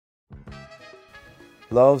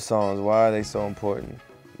Love songs, why are they so important?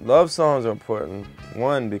 Love songs are important,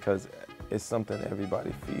 one, because it's something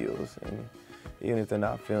everybody feels, and even if they're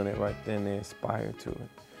not feeling it right then, they aspire to it.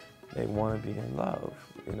 They want to be in love,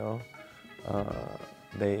 you know?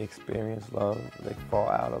 They experience love, they fall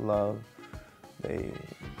out of love, they,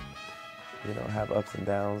 you know, have ups and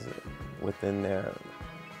downs within their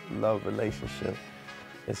love relationship.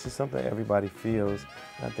 It's just something everybody feels,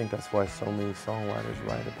 and I think that's why so many songwriters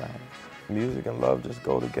write about it. Music and love just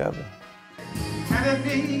go together. And at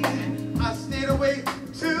me, I stayed away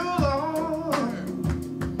too long.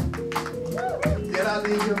 Did I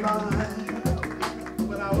leave your mind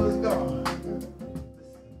when I was gone?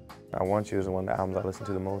 I Want You is one of the albums I listen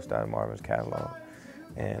to the most out of Marvin's catalog.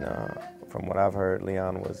 And from what I've heard,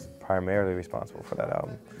 Leon was primarily responsible for that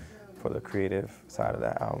album, for the creative side of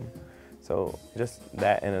that album. So just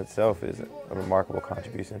that in itself is a remarkable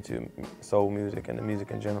contribution to soul music and the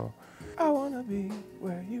music in general. I wanna be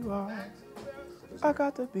where you are. I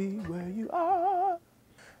got to be where you are.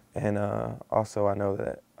 And also I know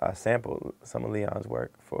that I sampled some of Leon's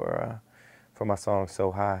work for my song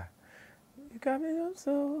So High. You got me up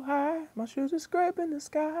so high, my shoes are scraping the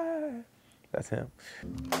sky. That's him.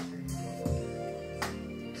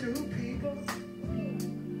 Two people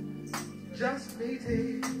just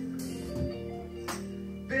meeting,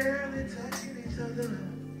 barely touching each other.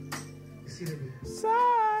 You see that?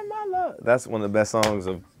 Inside My Love. That's one of the best songs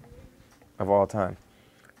of all time.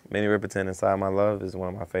 Minnie Riperton, Inside My Love is one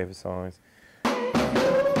of my favorite songs.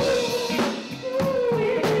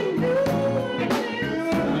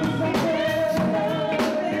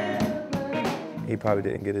 He probably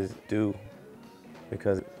didn't get his due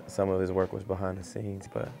because some of his work was behind the scenes,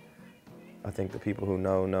 but I think the people who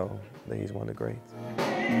know that he's one of the greats.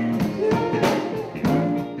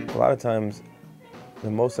 A lot of times,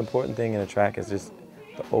 the most important thing in a track is just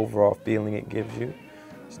the overall feeling it gives you.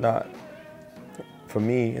 It's not, for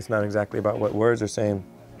me, it's not exactly about what words are saying,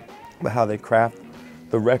 but how they craft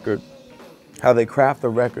the record,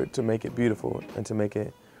 to make it beautiful and to make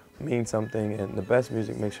it mean something. And the best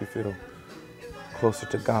music makes you feel closer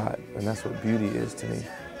to God, and that's what beauty is to me.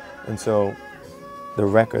 And so the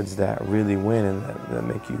records that really win and that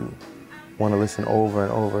make you want to listen over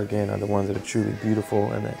and over again are the ones that are truly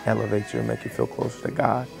beautiful and that elevate you and make you feel closer to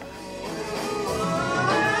God.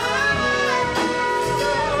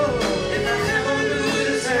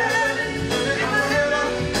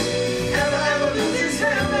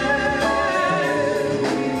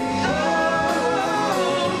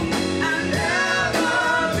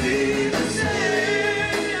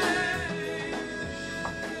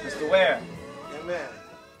 Ware. Yeah, man.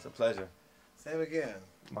 It's a pleasure. Same again.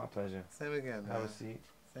 My pleasure. Same again, man. Have a seat.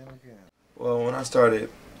 Same again. Well, when I started,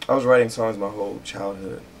 I was writing songs my whole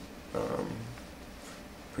childhood.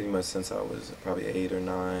 Pretty much since I was probably 8 or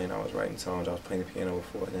 9, I was writing songs. I was playing the piano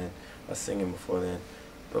before then. I was singing before then.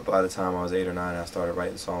 But by the time I was 8 or 9, I started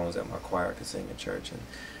writing songs that my choir could sing in church and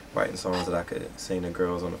writing songs that I could sing to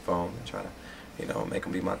girls on the phone and try to, you know, make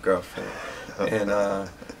them be my girlfriend.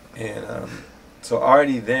 So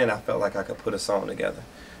already then I felt like I could put a song together,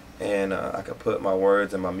 and I could put my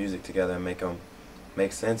words and my music together and make them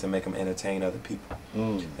make sense and make them entertain other people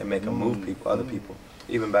and make them move people, other people,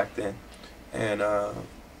 even back then. And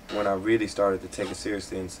when I really started to take it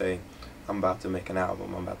seriously and say, I'm about to make an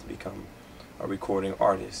album, I'm about to become a recording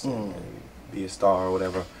artist and be a star or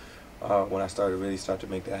whatever, when I started really to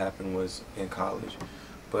make that happen was in college.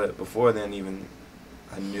 But before then, even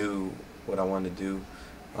I knew what I wanted to do.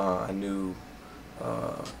 I knew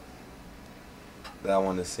that I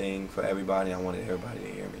wanted to sing for everybody. I wanted everybody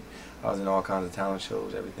to hear me. I was in all kinds of talent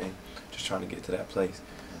shows, everything, just trying to get to that place.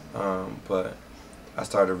 But I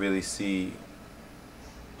started to really see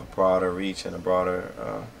a broader reach and a broader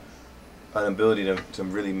an ability to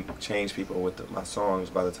really change people with my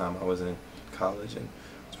songs by the time I was in college, and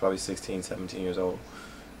I was probably 16, 17 years old.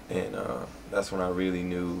 And that's when I really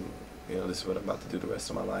knew, you know, this is what I'm about to do the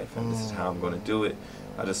rest of my life, and this is how I'm going to do it.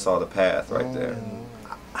 I just saw the path right there.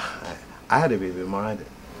 I had to be reminded,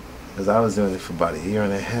 because I was doing it for about 1.5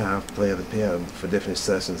 years, playing the piano for different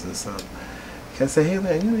sessions and stuff. I said, hey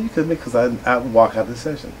man, you know, you could make, because I would walk out the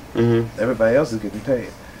session. Everybody else is getting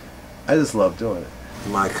paid. I just love doing it.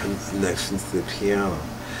 My connections to the piano,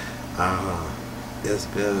 it's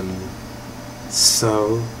been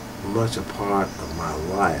so much a part of my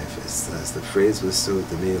life. It's the phrase was so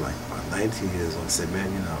to me, like about 19 years old, I said,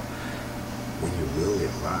 man, you know, when you really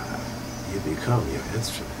arrive, you become your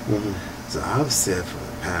instrument. So I've said for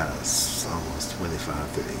the past almost 25,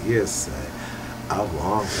 30 years, say, I've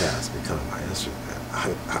long past becoming my instrument.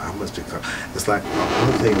 I must become, it's like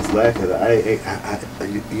one thing is lacking,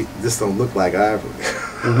 you just don't look like ivory.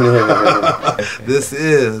 This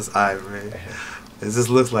is Ivory. It just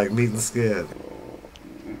looks like meat and skin.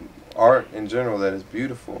 Art in general that is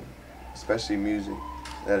beautiful, especially music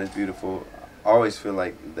that is beautiful, I always feel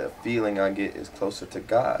like the feeling I get is closer to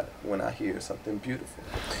God when I hear something beautiful.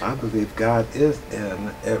 I believe God is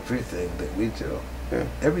in everything that we do. Yeah.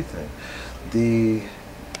 Everything. The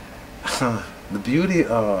beauty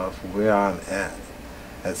of where I'm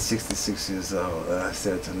at 66 years old, and I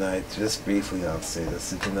said tonight, just briefly I'll say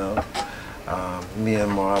this, you know, me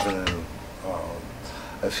and Marvin and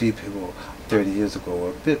a few people 30 years ago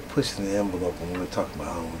were a bit pushing the envelope when we were talking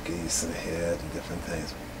about home geese and head and different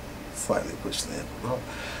things. Slightly pushing the envelope.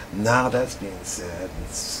 Now that's being said,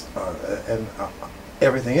 and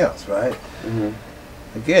everything else, right? Mm-hmm.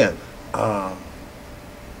 Again,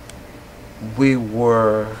 we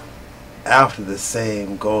were after the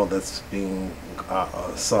same goal that's being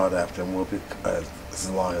sought after, and will be as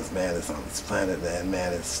long as man is on this planet and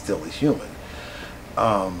man is still a human.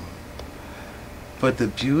 But the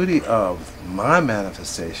beauty of my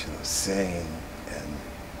manifestation of singing, and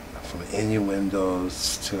from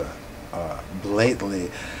innuendos to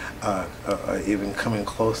blatantly even coming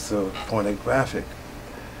close to pornographic,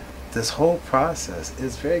 this whole process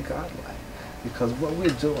is very godlike, because what we're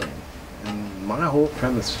doing, and my whole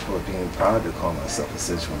premise for being proud to call myself a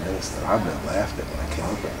sensual minister, I've been laughed at when I came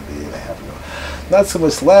up with the year and a half ago. Not so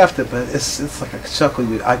much laughed at, but it's like a chuckle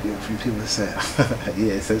I get from people that say,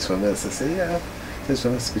 yeah, sensual minister. I say, yeah,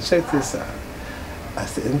 sensual minister, but check this out. I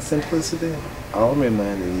said, in simplicity, all I'm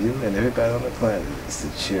reminding you and everybody on the planet is to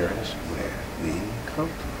cherish where we come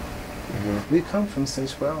from. Mm-hmm. We come from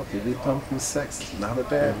sensuality. We come from sex. Not a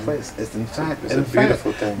bad place. It's in fact, it's a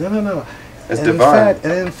beautiful thing. No. It's divine.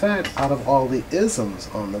 In fact, out of all the isms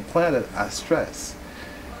on the planet, I stress,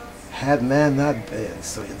 had man not been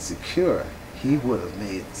so insecure, he would have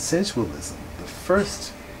made sensualism the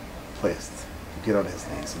first place to get on his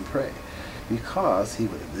knees and pray, because he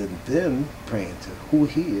would have been praying to who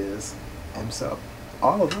he is himself.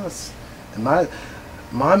 All of us. And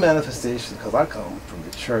my manifestation, because I come from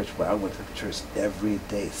the church where I went to church every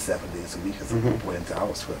day, 7 days a week as a little boy until I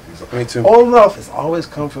was 12 years old. Me too. All enough has always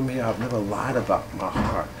come from here. I've never lied about my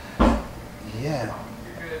heart. Yeah.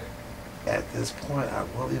 At this point, I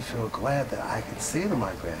really feel glad that I can say to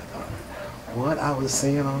my granddaughter, what I was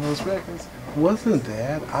singing on those records wasn't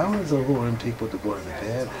bad. I was alluring people to go to the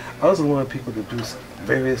bed. I was alluring people to do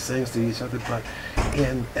various things to each other. But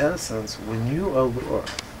in essence, when you allure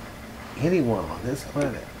anyone on this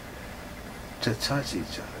planet to touch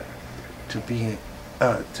each other, to be,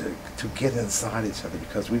 to get inside each other,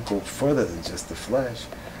 because we go further than just the flesh.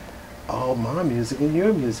 All my music and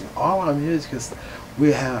your music, all our music is,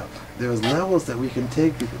 there's levels that we can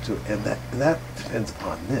take people to, and that depends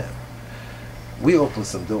upon them. We open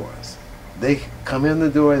some doors. They come in the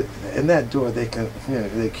door, in that door they can,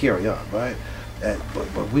 they carry on, right?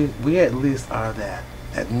 But we at least are that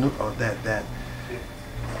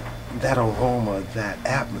aroma, that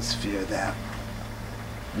atmosphere,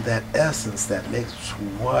 that essence that makes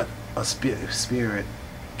what a spirit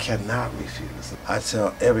cannot refuse. I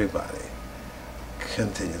tell everybody,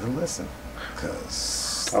 continue to listen,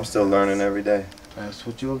 because I'm still learning every day. That's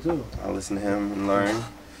what you'll do. I listen to him and learn,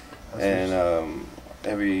 and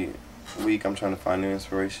every week I'm trying to find new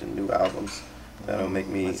inspiration, new albums that'll make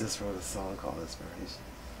me. I just wrote a song called Inspiration.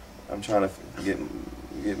 I'm trying to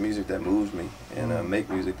get music that moves me, and make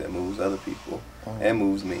music that moves other people and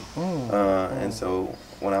moves me. And so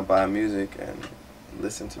when I buy music and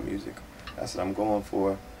listen to music, that's what I'm going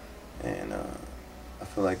for. And I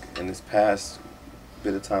feel like in this past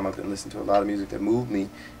bit of time I've been listening to a lot of music that moved me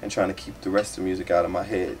and trying to keep the rest of the music out of my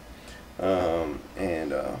head.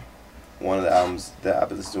 One of the albums that I've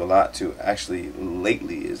been listening to a lot to actually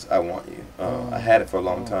lately is I Want You. I had it for a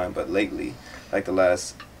long time, but lately, like the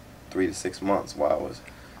last 3 to 6 months while I was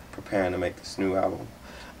preparing to make this new album,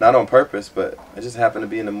 not on purpose, but I just happened to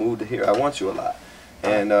be in the mood to hear I Want You a lot.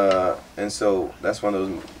 And so that's one of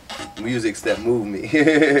those musics that move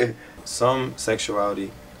me. Some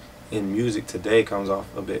sexuality in music today comes off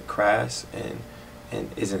a bit crass and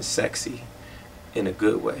isn't sexy in a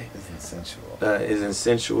good way. Isn't sensual. Isn't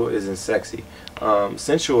sensual, isn't sexy.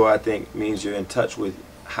 Sensual, I think, means you're in touch with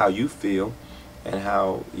how you feel and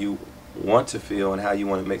how you want to feel and how you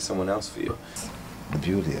want to make someone else feel. The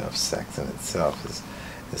beauty of sex in itself is,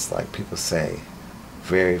 it's like people say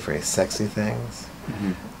very, very sexy things,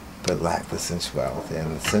 but lack the sensuality.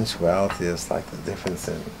 And the sensuality is like the difference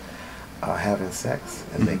in having sex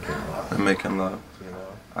and making love. And making love. You know?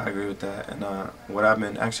 I agree with that. And what I've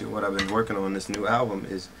been working on this new album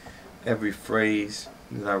is every phrase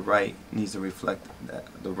that I write needs to reflect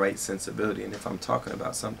the right sensibility. And if I'm talking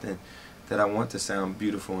about something that I want to sound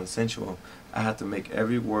beautiful and sensual, I have to make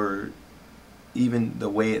every word, even the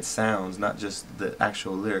way it sounds, not just the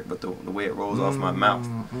actual lyric, but the way it rolls off my mouth,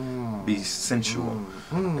 be sensual.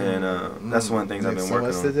 And that's one of the things I've been working on.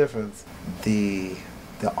 What's the difference? The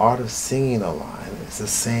art of singing a line is the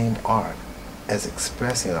same art as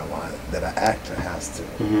expressing a line that an actor has to.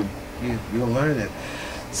 You'll learn it.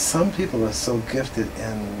 Some people are so gifted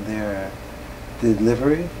in their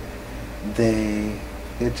delivery, they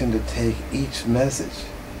tend to take each message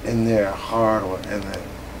in their heart, or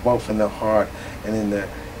both in their heart and in their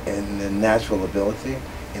natural ability,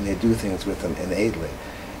 and they do things with them innately.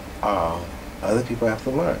 Other people have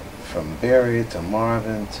to learn, from Barry to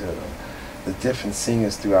Marvin to the different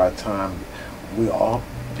singers throughout time. We all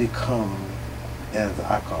become, as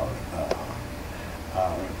I call it,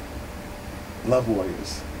 love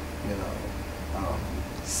warriors, you know,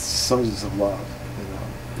 soldiers of love, you know.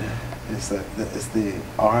 Yeah. It's the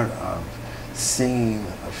art of singing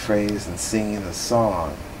a phrase and singing a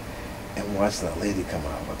song and watching a lady come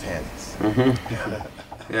out with panties.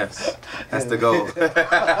 Yes, that's the goal.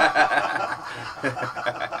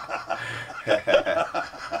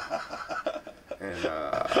 And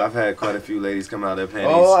I've had quite a few ladies come out of their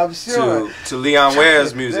panties. Oh, I'm sure. To Leon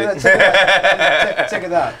Ware's music. Check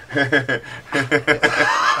it out.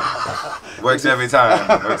 Works every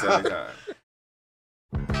time. Works every time.